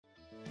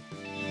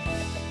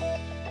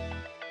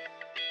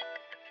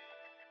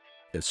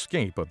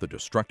Escape of the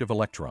Destructive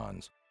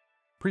Electrons,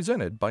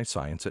 presented by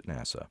Science at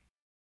NASA.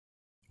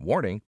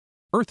 Warning: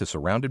 Earth is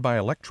surrounded by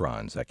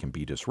electrons that can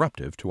be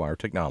disruptive to our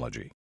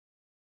technology.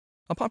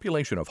 A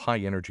population of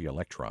high-energy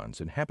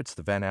electrons inhabits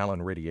the Van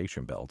Allen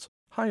radiation belts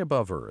high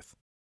above Earth.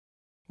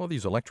 While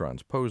these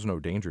electrons pose no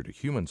danger to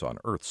humans on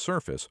Earth's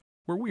surface,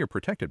 where we are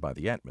protected by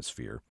the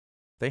atmosphere,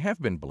 they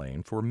have been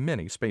blamed for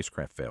many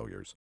spacecraft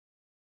failures.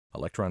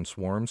 Electron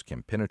swarms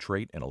can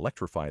penetrate and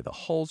electrify the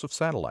hulls of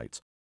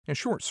satellites and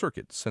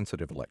short-circuit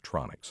sensitive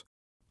electronics.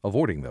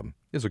 Avoiding them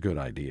is a good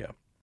idea.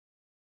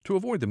 To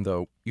avoid them,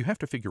 though, you have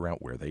to figure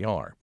out where they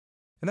are.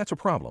 And that's a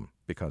problem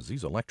because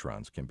these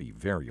electrons can be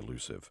very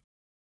elusive.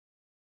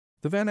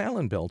 The Van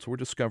Allen belts were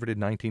discovered in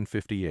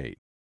 1958,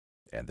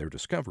 and their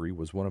discovery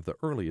was one of the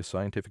earliest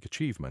scientific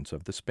achievements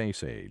of the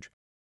space age.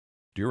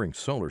 During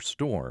solar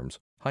storms,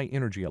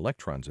 high-energy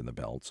electrons in the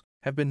belts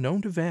have been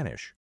known to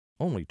vanish,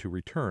 only to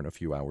return a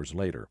few hours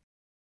later.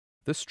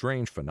 This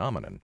strange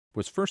phenomenon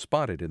was first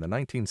spotted in the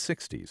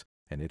 1960s,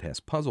 and it has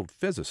puzzled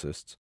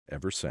physicists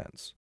ever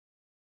since.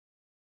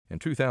 In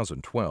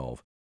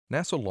 2012,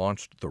 NASA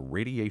launched the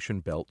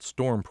Radiation Belt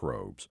Storm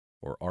Probes,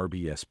 or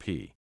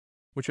RBSP,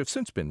 which have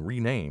since been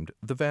renamed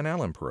the Van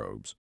Allen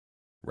probes.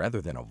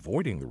 Rather than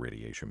avoiding the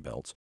radiation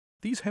belts,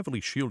 these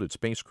heavily shielded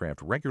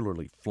spacecraft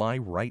regularly fly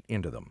right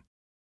into them.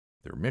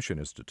 Their mission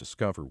is to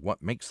discover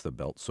what makes the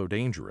belt so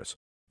dangerous,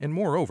 and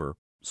moreover,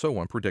 so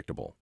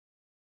unpredictable.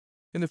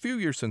 In the few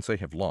years since they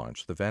have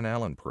launched, the Van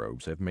Allen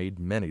probes have made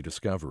many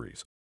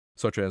discoveries,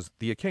 such as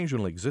the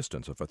occasional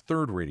existence of a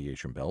third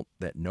radiation belt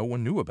that no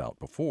one knew about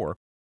before.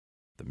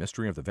 The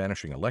mystery of the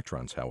vanishing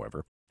electrons,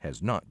 however,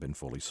 has not been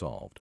fully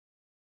solved.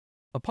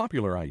 A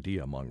popular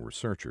idea among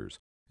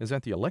researchers is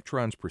that the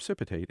electrons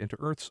precipitate into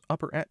Earth's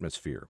upper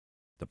atmosphere,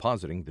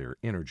 depositing their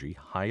energy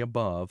high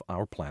above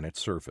our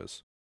planet's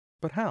surface.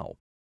 But how?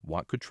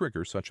 What could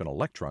trigger such an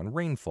electron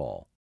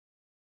rainfall?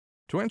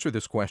 To answer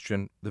this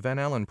question, the Van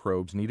Allen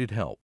probes needed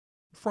help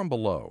from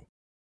below.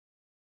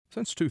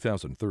 Since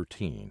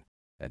 2013,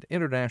 an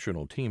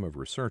international team of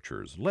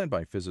researchers led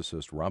by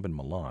physicist Robin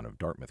Millan of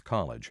Dartmouth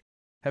College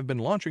have been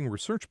launching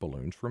research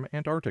balloons from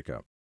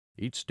Antarctica,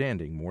 each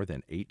standing more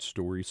than 8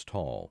 stories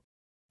tall.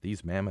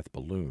 These mammoth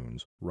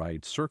balloons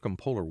ride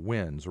circumpolar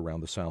winds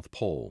around the South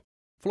Pole,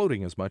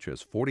 floating as much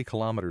as 40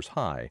 kilometers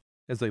high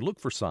as they look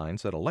for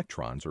signs that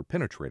electrons are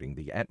penetrating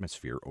the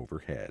atmosphere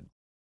overhead.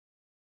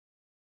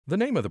 The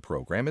name of the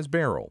program is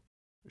BARREL,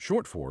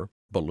 short for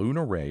Balloon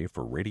Array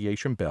for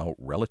Radiation Belt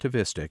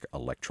Relativistic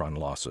Electron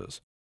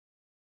Losses.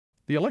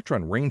 The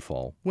electron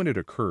rainfall, when it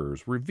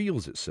occurs,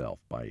 reveals itself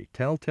by a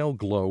telltale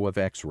glow of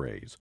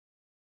X-rays.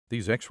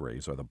 These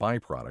X-rays are the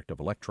byproduct of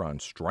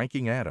electrons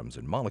striking atoms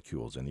and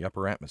molecules in the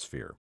upper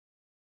atmosphere.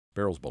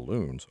 BARREL's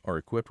balloons are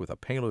equipped with a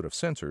payload of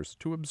sensors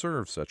to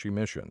observe such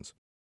emissions.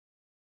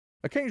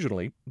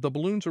 Occasionally, the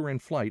balloons are in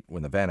flight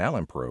when the Van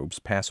Allen probes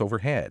pass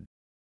overhead.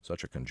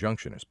 Such a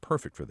conjunction is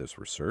perfect for this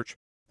research.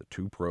 The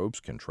two probes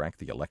can track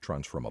the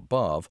electrons from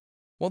above,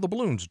 while the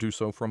balloons do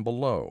so from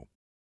below.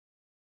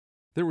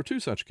 There were 2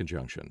 such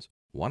conjunctions,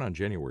 one on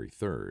January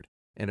 3rd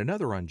and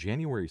another on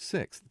January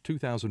 6,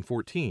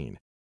 2014,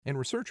 and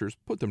researchers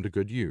put them to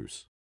good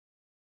use.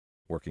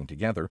 Working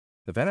together,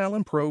 the Van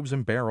Allen probes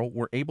and BARREL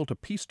were able to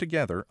piece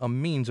together a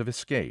means of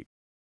escape.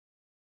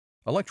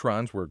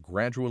 Electrons were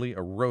gradually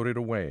eroded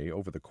away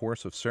over the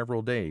course of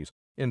several days,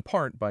 in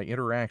part by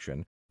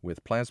interaction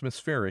with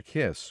plasmaspheric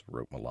hiss,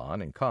 wrote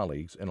Millan and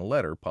colleagues in a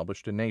letter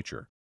published in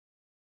Nature.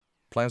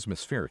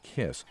 Plasmaspheric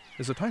hiss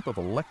is a type of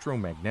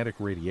electromagnetic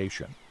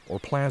radiation, or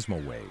plasma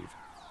wave,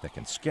 that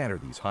can scatter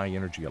these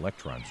high-energy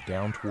electrons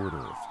down toward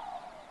Earth.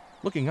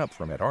 Looking up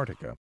from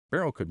Antarctica,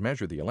 BARREL could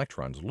measure the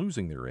electrons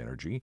losing their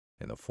energy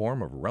in the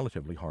form of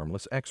relatively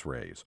harmless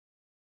X-rays.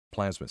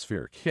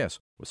 Plasmaspheric hiss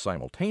was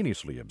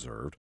simultaneously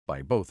observed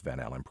by both Van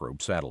Allen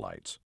probe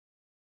satellites.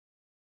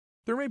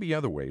 There may be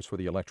other ways for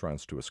the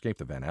electrons to escape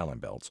the Van Allen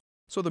belts,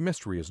 so the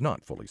mystery is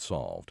not fully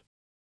solved.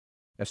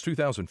 As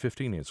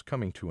 2015 is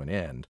coming to an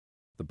end,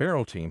 the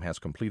BARREL team has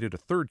completed a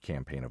 3rd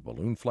campaign of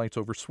balloon flights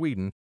over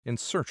Sweden in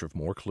search of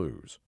more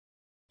clues.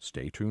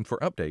 Stay tuned for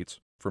updates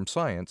from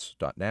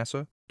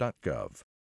science.nasa.gov.